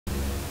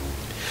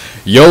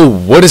Yo,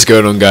 what is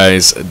going on,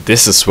 guys?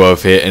 This is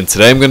Swerve here, and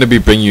today I'm going to be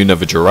bringing you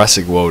another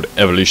Jurassic World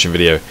evolution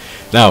video.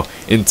 Now,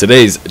 in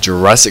today's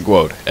Jurassic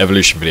World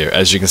evolution video,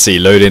 as you can see,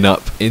 loading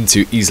up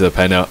into Isla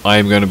Pena, I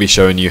am going to be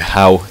showing you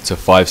how to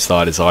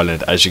 5-star this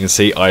island. As you can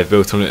see, I've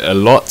built on it a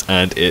lot,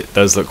 and it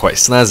does look quite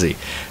snazzy.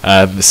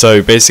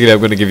 So basically, I'm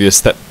going to give you a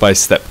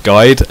step-by-step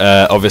guide.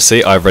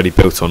 Obviously, I've already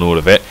built on all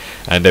of it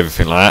and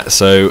everything like that.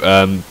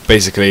 So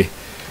basically,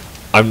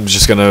 I'm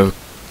just going to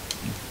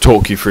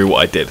talk you through what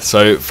I did.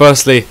 So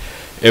firstly,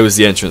 it was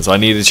the entrance. I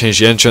needed to change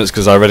the entrance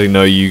because I already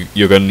know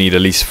you're going to need at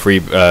least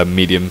 3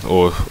 medium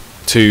or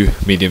 2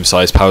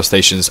 medium-sized power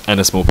stations and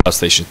a small power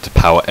station to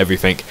power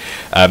everything.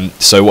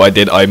 So what I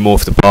did, I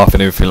morphed the path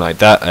and everything like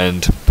that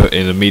and put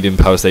in a medium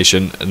power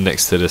station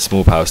next to the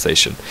small power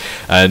station.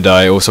 And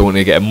I also wanted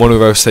to get a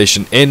monorail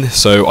station in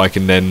so I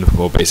can then,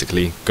 well,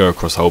 basically go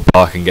across the whole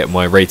park and get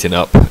my rating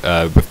up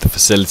with the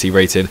facility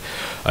rating,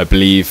 I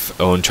believe,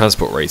 on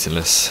transport rating.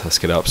 Let's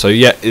get it up. So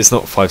yeah, it's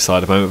not 5-star at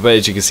the moment, but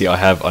as you can see, I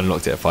have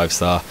unlocked it at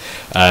 5-star.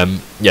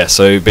 Yeah,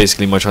 so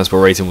basically my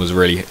transport rating was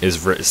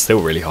is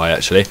still really high,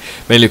 actually,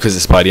 mainly because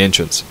it's by the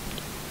entrance.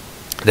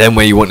 Then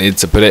where you wanted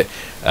to put it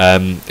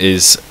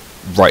is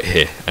right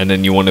here, and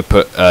then you want to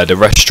put the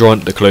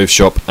restaurant, the clothes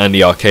shop, and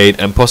the arcade,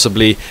 and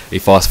possibly a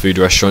fast food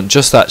restaurant,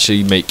 just to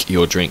actually make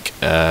your drink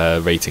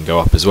rating go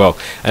up as well.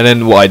 And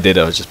then what I did,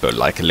 I just put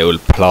like a little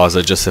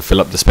plaza just to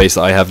fill up the space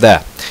that I have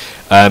there.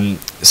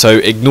 So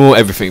ignore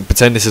everything,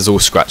 pretend this is all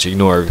scratch,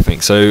 ignore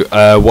everything. So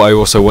what I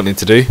also wanted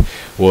to do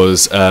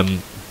was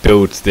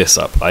build this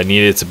up. I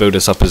needed to build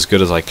this up as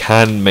good as I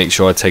can, make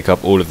sure I take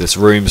up all of this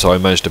room. So I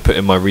managed to put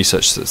in my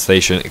research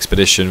station,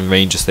 expedition,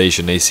 ranger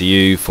station,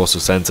 ACU,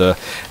 fossil center,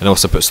 and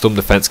also put storm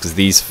defense, because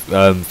these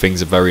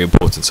things are very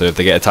important. So if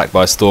they get attacked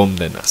by a storm,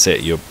 then that's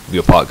it, your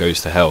park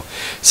goes to hell.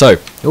 So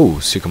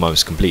Sukumai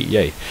was complete,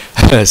 yay.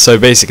 So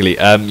basically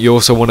you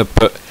also want to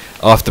put,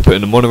 after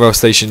putting the monorail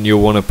station,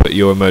 you'll want to put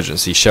your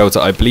emergency shelter.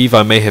 I believe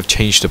I may have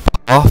changed the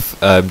path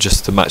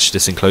just to match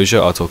this enclosure.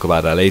 I'll talk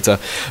about that later.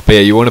 But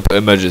yeah, you want to put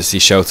emergency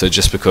shelter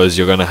just because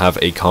you're going to have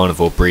a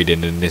carnivore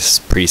breeding in this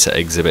preset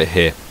exhibit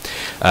here.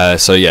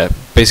 So yeah,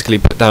 basically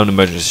put down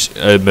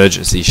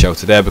emergency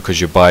shelter there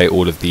because you buy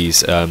all of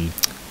these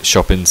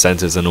shopping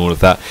centers and all of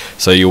that.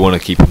 So you want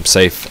to keep them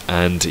safe.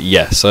 And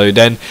yeah, so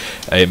then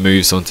it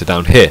moves on to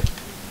down here.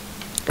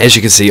 As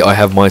you can see, I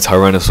have my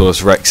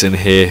Tyrannosaurus Rex in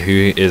here,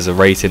 who is a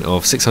rating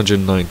of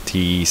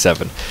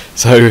 697.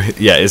 So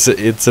yeah,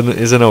 it's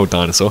an old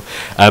dinosaur.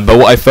 But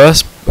what I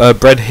first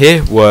bred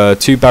here were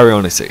 2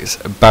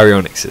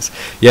 baryonyxes.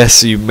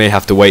 Yes, you may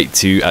have to wait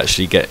to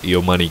actually get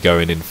your money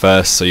going in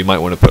first, so you might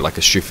want to put like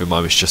a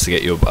Struthiomimus just to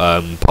get your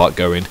park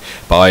going.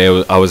 But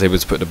I was able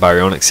to put the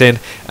baryonyx in,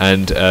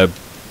 and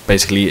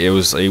basically it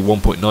was a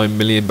 1.9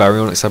 million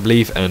baryonyx, I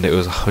believe, and it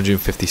was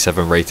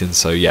 157 ratings.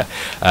 So yeah,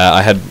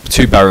 I had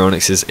 2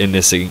 baryonyxes in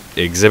this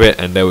exhibit,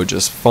 and they were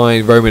just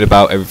fine roaming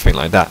about, everything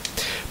like that.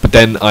 But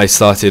then I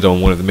started on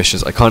one of the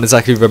missions. I can't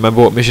exactly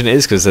remember what mission it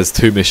is because there's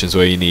 2 missions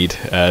where you need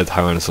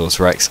Tyrannosaurus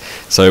Rex.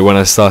 So when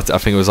I started, I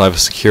think it was either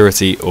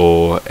security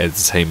or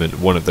entertainment,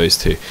 one of those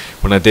 2.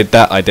 When I did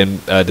that, I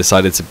then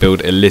decided to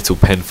build a little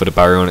pen for the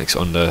baryonyx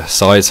on the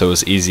side, so it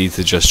was easy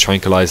to just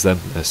tranquilize them.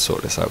 Let's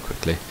sort this out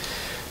quickly.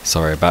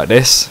 Sorry about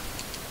this.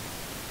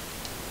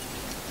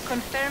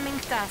 Confirming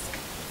task.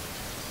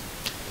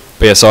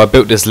 But yeah, so I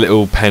built this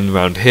little pen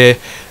around here,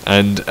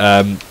 and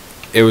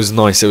it was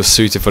nice. It was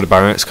suited for the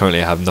baryonyx.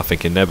 Currently I have nothing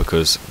in there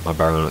because my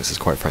baryonyx has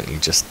quite frankly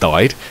just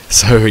died.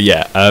 So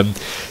yeah,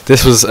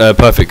 this was a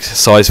perfect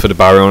size for the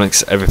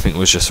baryonyx. Everything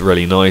was just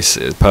really nice.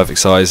 It was perfect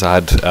size. I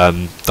had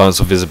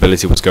dinosaur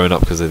visibility was going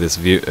up because of this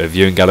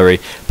viewing gallery,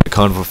 the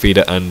carnivore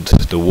feeder, and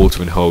the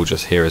watering hole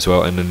just here as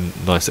well, and a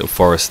nice little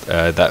forest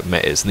that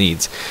met its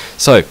needs.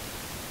 So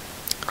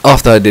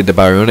after I did the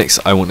baryonyx,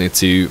 I wanted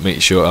to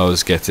make sure I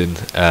was getting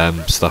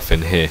stuff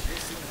in here.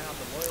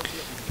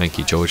 Thank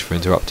you, George, for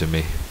interrupting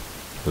me.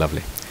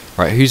 Lovely.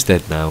 Right, who's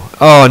dead now?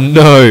 Oh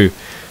no!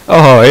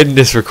 Oh, in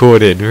this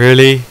recording,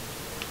 really?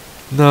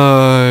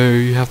 No,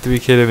 you have to be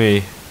kidding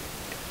me.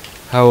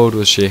 How old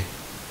was she?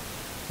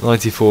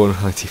 94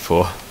 and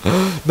 94.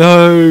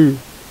 No!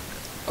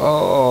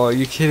 Oh,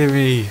 you're kidding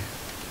me.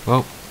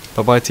 Well,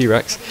 bye-bye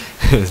T-Rex.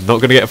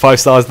 Not going to get 5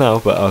 stars now,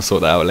 but I'll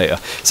sort that out later.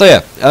 So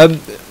yeah,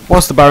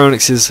 whilst the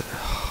baryonyxes...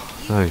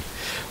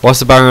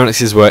 Whilst the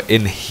baryonyxes were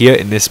in here,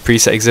 in this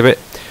preset exhibit,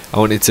 I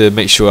wanted to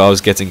make sure I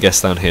was getting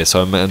guests down here,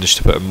 so I managed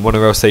to put a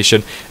monorail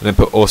station, and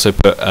then also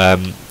put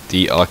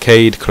the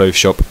arcade, clothes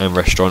shop, and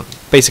restaurant,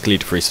 basically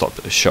the 3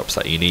 shops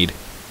that you need.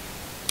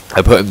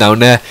 I put them down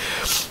there,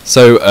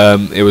 so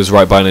it was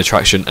right by an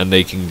attraction, and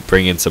they can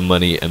bring in some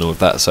money and all of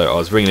that. So I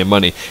was bringing in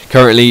money.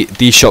 Currently,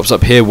 these shops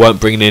up here weren't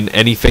bringing in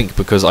anything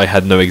because I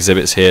had no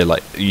exhibits here.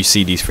 Like you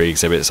see these 3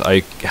 exhibits,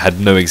 I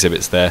had no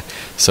exhibits there.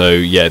 So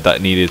yeah,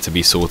 that needed to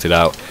be sorted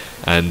out,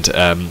 and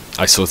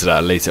I sorted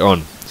out later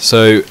on.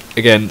 So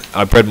again,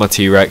 I bred my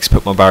T-Rex,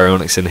 put my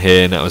baryonyx in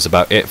here, and that was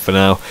about it for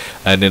now.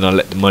 And then I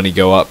let the money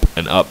go up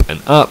and up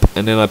and up,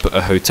 and then I put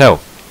a hotel.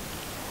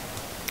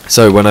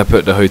 So when I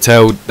put the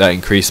hotel, that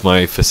increased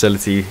my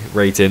facility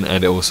rating,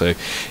 and it also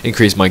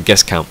increased my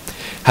guest count.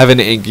 Having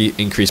it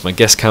increase my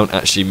guest count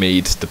actually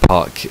made the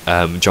park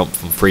jump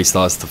from 3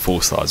 stars to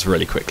 4 stars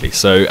really quickly.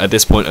 So at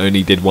this point I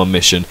only did 1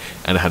 mission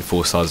and I had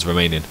 4 stars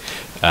remaining.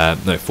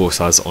 No, 4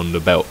 stars on the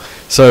belt.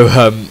 So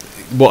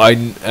what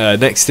I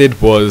next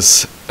did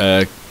was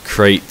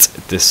create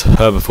this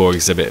herbivore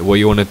exhibit. What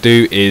you want to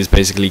do is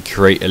basically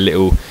create a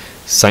little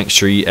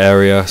sanctuary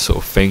area sort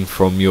of thing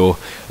from your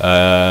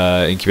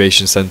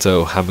incubation center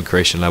or hammond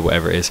creation lab,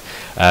 whatever it is.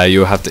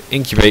 You'll have to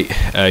incubate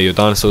your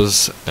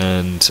dinosaurs,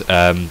 and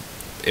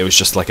it was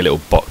just like a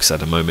little box at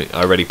the moment.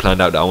 I already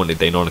planned out that I wanted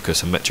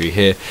Deinonychus and Metri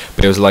here,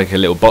 but it was like a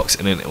little box,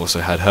 and then it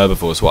also had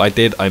herbivores. What I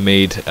did, I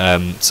made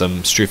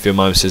some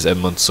Struthiomimuses,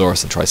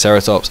 Edmontosaurus and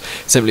Triceratops,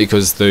 simply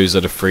because those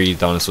are the 3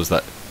 dinosaurs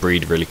that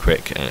breed really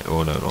quick,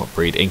 or no, not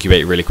breed,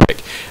 incubate really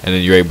quick, and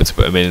then you're able to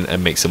put them in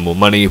and make some more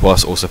money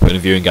whilst also putting a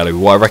viewing gallery.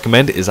 What I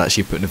recommend is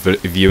actually putting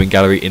a viewing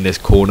gallery in this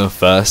corner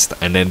first,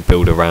 and then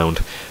build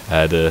around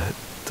the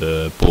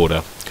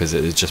border, because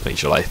it just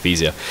makes your life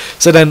easier.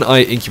 So then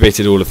I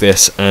incubated all of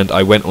this, and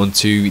I went on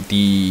to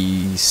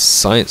the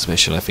science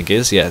mission, I think it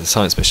is, yeah, the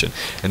science mission.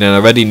 And then I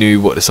already knew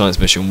what the science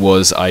mission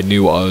was. I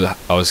knew what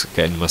I was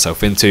getting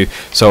myself into,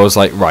 so I was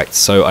like, right,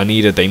 so I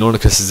need a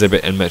Deinonychus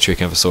exhibit and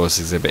Metriacanthosaurus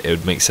exhibit. It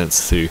would make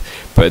sense to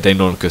put a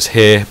Deinonychus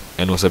here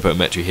and also put a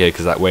Metri here,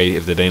 because that way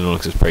if the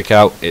Deinonychus break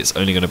out, it's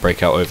only going to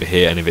break out over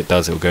here, and if it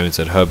does, it will go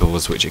into the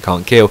herbivores, which it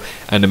can't kill,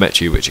 and the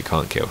Metri, which it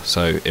can't kill.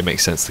 So it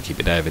makes sense to keep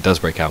it there if it does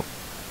break out.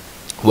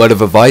 Word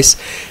of advice: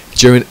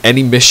 during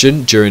any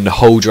mission, during the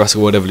whole Jurassic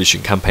World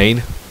Evolution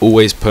campaign,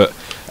 always put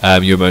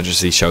your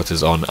emergency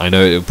shelters on. I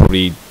know it'll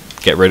probably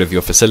get rid of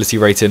your facility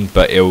rating,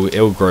 but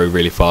it'll grow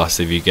really fast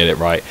if you get it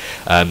right,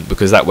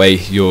 because that way I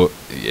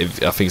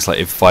think it's like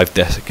if 5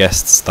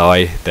 guests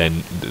die,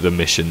 then the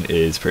mission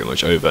is pretty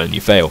much over and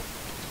you fail.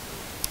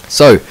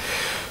 So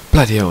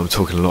bloody hell, I'm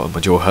talking a lot and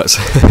my jaw hurts.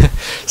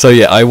 So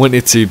yeah, I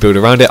wanted to build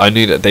around it. I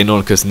knew that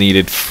Deinonychus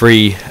needed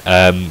 3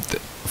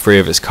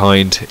 of its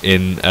kind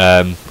in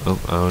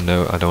oh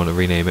no, I don't want to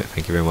rename it,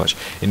 thank you very much.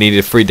 It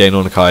needed 3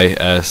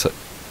 Deinonychi, so,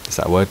 is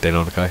that a word,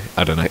 Deinonychi?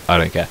 I don't know, I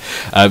don't care.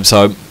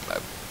 So I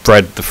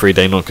bred the 3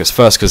 Deinonychus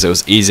first because it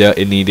was easier.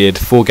 It needed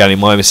 4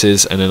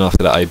 Gallimimuses, and then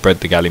after that I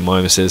bred the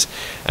Gallimimuses,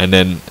 and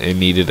then it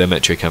needed a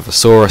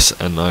Metriacanthosaurus,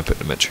 and I put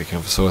the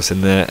Metriacanthosaurus in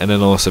there, and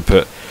then I also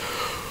put,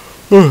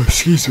 oh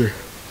excuse me,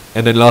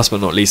 and then last but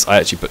not least, I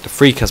actually put the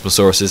 3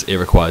 Chasmosauruses. It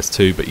requires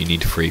 2, but you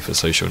need 3 for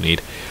social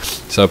need.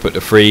 So I put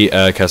the 3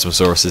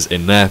 Chasmosauruses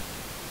in there.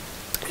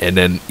 And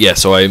then, yeah,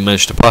 so I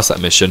managed to pass that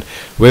mission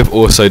with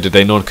also the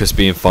Deinonychus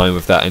being fine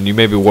with that. And you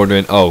may be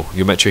wondering, oh,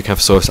 your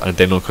Metriacanthosaurus and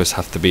Deinonychus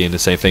have to be in the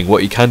same thing.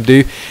 What you can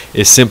do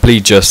is simply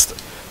just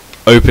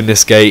open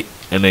this gate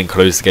and then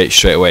close the gate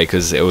straight away,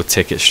 because it will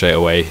tick it straight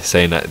away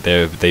saying that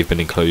they've been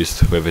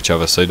enclosed with each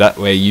other. So that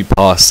way you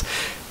pass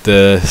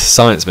the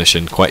science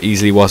mission quite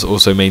easily, whilst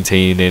also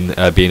maintaining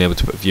being able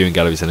to put viewing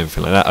galleries and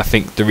everything like that. I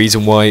think the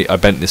reason why I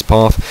bent this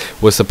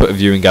path was to put a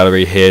viewing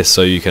gallery here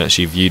so you can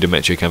actually view the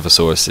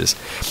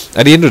Metriacanthosauruses.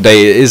 At the end of the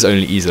day, it is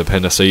only Isla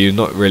Pena, so you're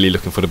not really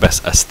looking for the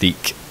best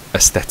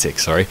aesthetic,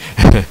 sorry.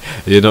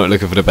 You're not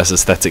looking for the best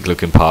aesthetic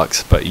looking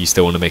parks, but you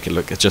still want to make it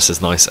look just as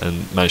nice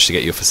and manage to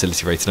get your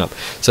facility rating up.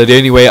 So the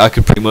only way I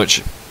could pretty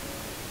much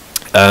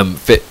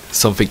fit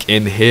something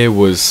in here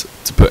was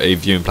to put a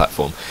viewing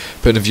platform.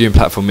 Putting a viewing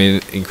platform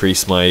in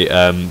increased my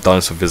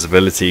dinosaur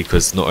visibility,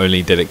 because not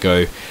only did it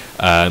go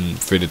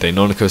through the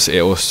Deinonychus, it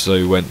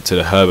also went to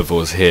the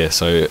herbivores here,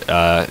 so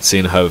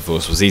seeing the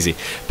herbivores was easy.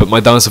 But my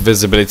dinosaur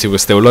visibility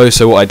was still low,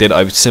 so what I did,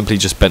 I simply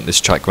just bent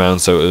this track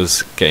round so it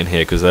was getting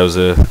here, because there was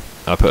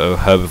I put a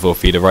herbivore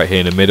feeder right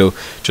here in the middle,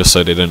 just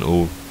so they don't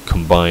all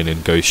combine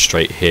and go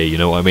straight here, you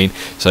know what I mean?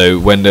 So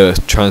when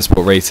the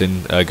transport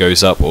rating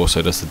goes up,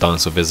 also does the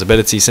dinosaur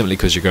visibility, simply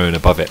because you're going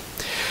above it.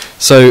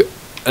 So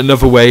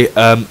another way,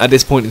 at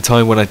this point in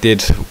time when I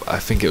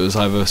think it was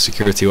either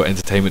security or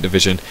entertainment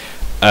division,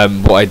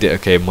 what I did,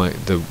 okay,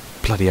 the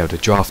bloody hell, the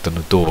draft on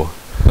the door,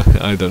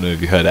 I don't know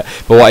if you heard that,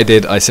 but what I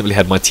did, I simply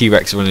had my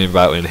T-Rex running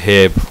about in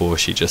here before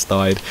she just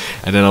died,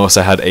 and then I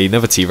also had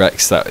another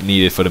T-Rex that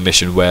needed for the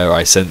mission where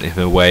I sent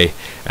him away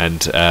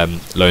and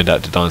loaned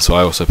out the dinosaur.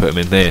 I also put him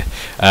in there.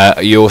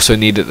 You also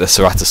needed the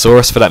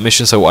Ceratosaurus for that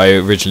mission, so what I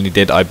originally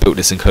did, I built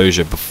this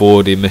enclosure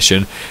before the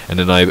mission, and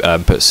then I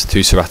put 2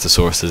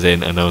 Ceratosauruses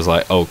in, and I was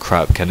like, oh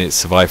crap, can it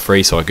survive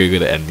 3? So I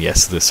googled it, and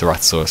yes, the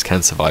Ceratosaurus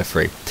can survive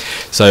 3.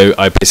 So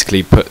I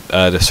basically put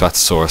the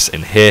Ceratosaurus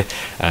in here,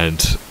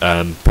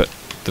 and put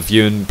the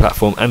viewing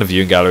platform and the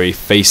viewing gallery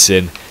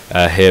facing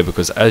here,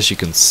 because as you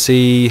can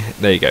see,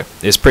 there you go,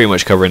 it's pretty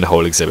much covering the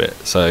whole exhibit,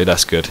 so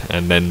that's good.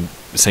 And then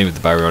same with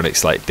the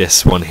baryonyx, like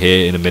this one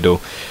here in the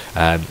middle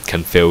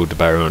can fill the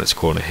baryonyx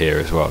corner here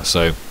as well.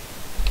 So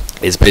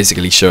It's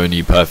basically showing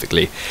you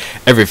perfectly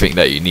everything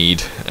that you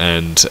need.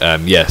 And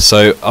yeah,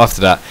 so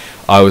after that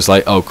I was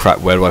like, oh crap,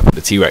 where do I put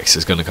the T-Rex?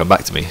 It's going to come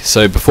back to me.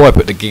 So before I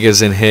put the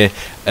Gigas in here,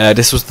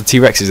 this was the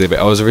T-Rex exhibit.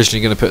 I was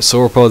originally going to put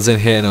sauropods in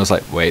here, and I was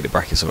like, wait, the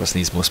Brachiosaurus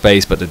needs more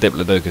space, but the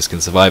Diplodocus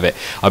can survive it.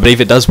 I believe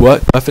it does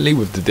work perfectly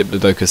with the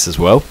Diplodocus as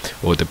well,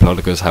 or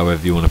Diplodocus,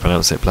 however you want to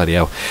pronounce it, bloody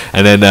hell.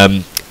 And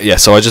then yeah,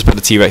 so I just put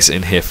the T-Rex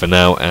in here for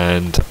now,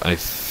 and I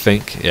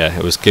think, yeah,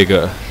 it was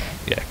Giga.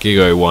 Yeah,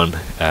 Giga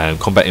 1.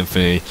 Combat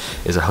Infinity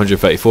is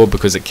 134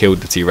 because it killed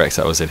the T-Rex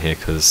that was in here,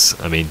 because,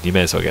 I mean, you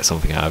may as well get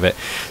something out of it.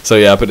 So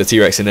yeah, I put the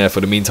T-Rex in there for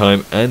the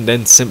meantime, and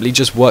then simply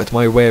just worked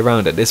my way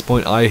around. At this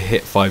point, I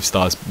hit 5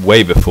 stars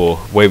way before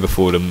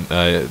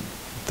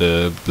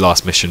the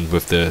last mission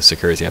with the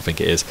security, I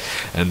think it is.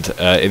 And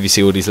if you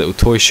see all these little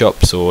toy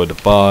shops or the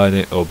bar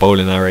or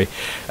bowling alley,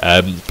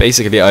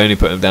 basically I only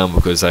put them down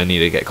because I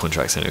needed to get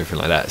contracts and everything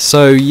like that.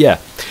 So yeah,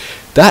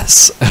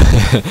 that's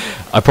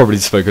I probably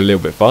spoke a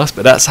little bit fast,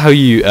 but that's how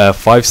you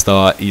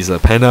 5-star Isla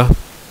Pena.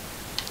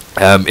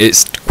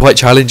 It's quite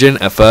challenging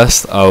at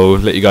first, I'll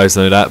let you guys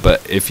know that,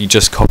 but if you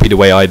just copy the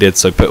way I did,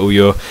 so put all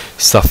your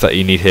stuff that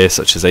you need here,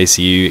 such as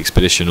ACU,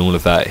 Expedition, all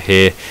of that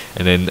here,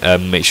 and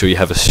then make sure you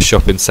have a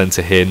shopping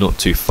centre here not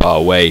too far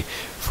away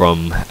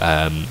from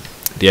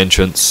the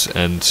entrance,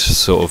 and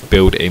sort of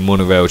build a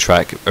monorail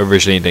track.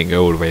 Originally it didn't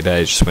go all the way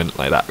there, it just went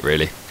like that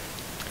really.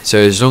 So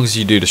as long as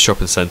you do the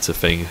shopping centre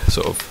thing,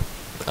 sort of,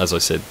 as I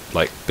said,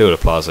 like build a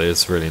plaza,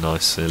 it's really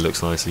nice, it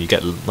looks nice, and you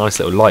get nice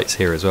little lights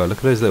here as well. Look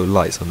at those little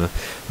lights on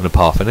the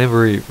path. I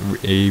never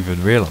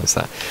even realised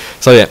that.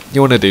 So yeah, you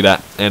want to do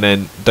that, and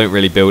then don't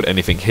really build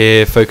anything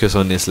here. Focus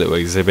on this little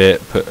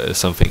exhibit. Put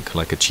something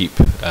like a cheap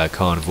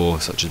carnivore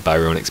such as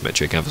Baryonyx,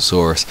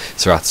 Metriacanthosaurus,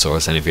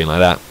 Ceratosaurus, anything like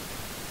that.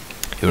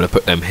 You want to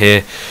put them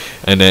here,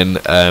 and then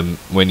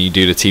when you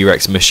do the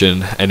T-Rex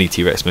mission, any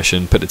T-Rex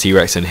mission, put the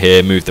T-Rex in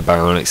here, move the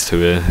Baryonyx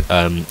to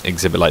a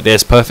exhibit like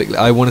this. Perfect.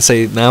 I want to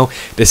say now,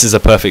 this is a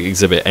perfect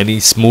exhibit. Any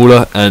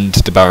smaller and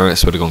the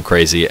Baryonyx would have gone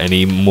crazy.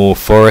 Any more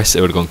forest,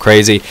 it would have gone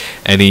crazy.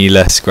 Any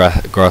less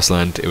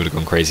grassland, it would have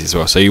gone crazy as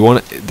well. So you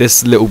want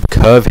this little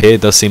curve here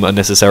does seem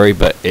unnecessary,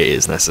 but it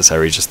is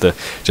necessary just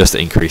to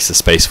increase the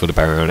space for the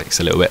Baryonyx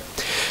a little bit.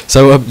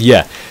 So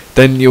yeah.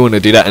 Then you want to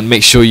do that, and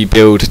make sure you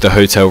build the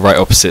hotel right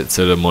opposite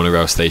to the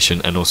monorail station,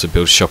 and also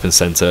build a shopping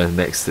centre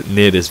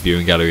near this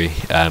viewing gallery,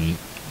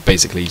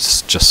 basically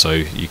just so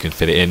you can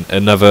fit it in.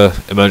 Another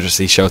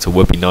emergency shelter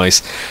would be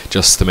nice,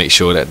 just to make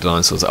sure that the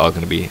dinosaurs are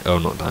going to be, oh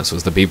not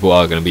dinosaurs, the people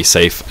are going to be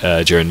safe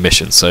during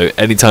missions. So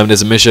anytime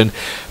there's a mission,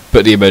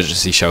 put the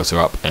emergency shelter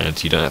up,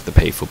 and you don't have to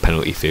pay for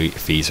penalty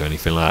fees or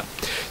anything like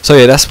that. So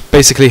yeah, that's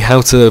basically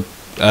how to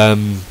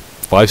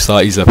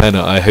 5-star Isla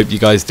Pena. I hope you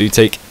guys do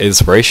take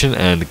inspiration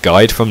and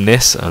guide from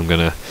this. I'm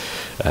gonna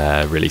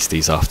release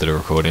these after the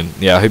recording.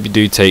 Yeah, I hope you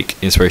do take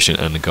inspiration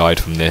and guide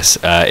from this.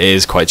 It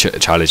is quite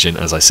challenging,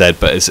 as I said,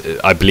 but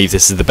I believe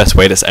this is the best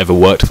way that's ever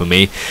worked for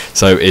me.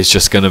 So it's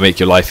just gonna make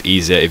your life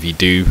easier if you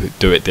do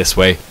it this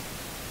way.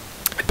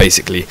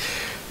 Basically,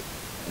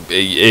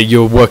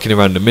 you're working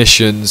around the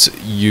missions,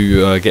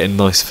 you are getting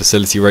nice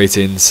facility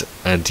ratings,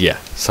 and yeah,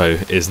 so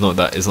it's not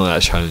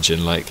that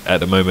challenging. Like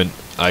at the moment,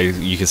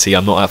 you can see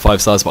I'm not at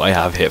 5 stars, but I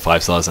have hit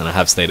 5 stars, and I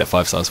have stayed at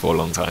 5 stars for a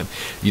long time.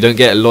 You don't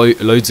get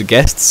loads of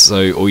guests,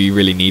 so all you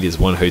really need is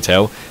one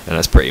hotel, and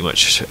that's pretty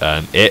much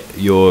it.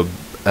 Your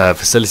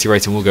facility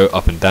rating will go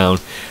up and down,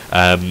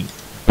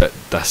 but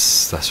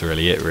that's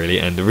really it, really.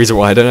 And the reason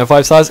why I don't have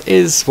 5 stars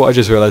is what I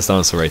just realised: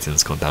 dinosaur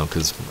ratings gone down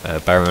because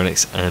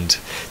Baryonyx and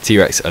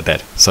T-Rex are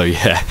dead. So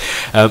yeah.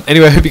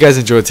 Anyway, I hope you guys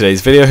enjoyed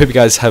today's video. I hope you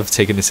guys have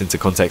taken this into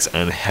context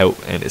and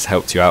it's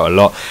helped you out a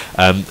lot.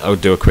 I'll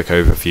do a quick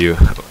overview,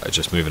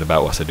 just moving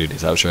about whilst I do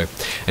this outro.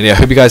 And yeah, I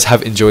hope you guys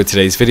have enjoyed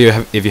today's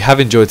video. If you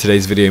have enjoyed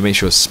today's video, make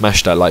sure to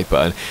smash that like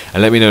button,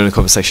 and let me know in the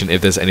comment section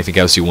if there's anything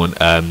else you want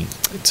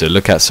to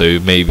look at. So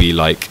maybe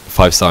like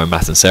 5-star in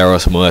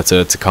Matanceros,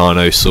 Muerta,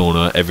 Tucano,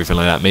 Sauna, everything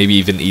like that. Maybe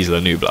even Isla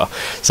Nublar.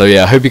 So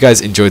yeah, I hope you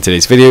guys enjoyed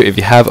today's video. If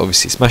you have,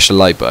 obviously smash the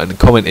like button,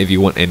 comment if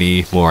you want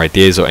any more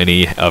ideas or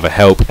any other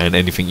help and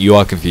anything you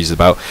are confused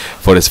about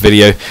for this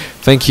video.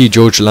 Thank you,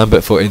 George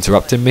Lambert, for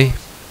interrupting me.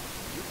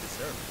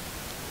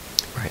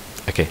 Right,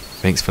 okay,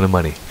 thanks for the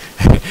money.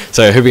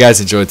 So I hope you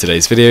guys enjoyed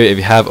today's video. If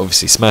you have,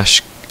 obviously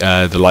smash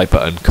the like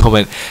button,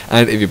 comment,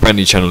 and if you're brand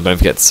new channel, don't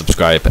forget to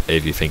subscribe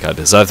if you think I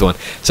deserve one.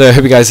 So I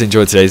hope you guys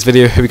enjoyed today's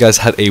video. Hope you guys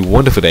had a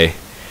wonderful day.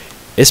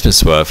 It's been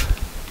Swerve,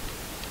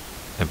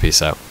 and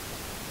peace out.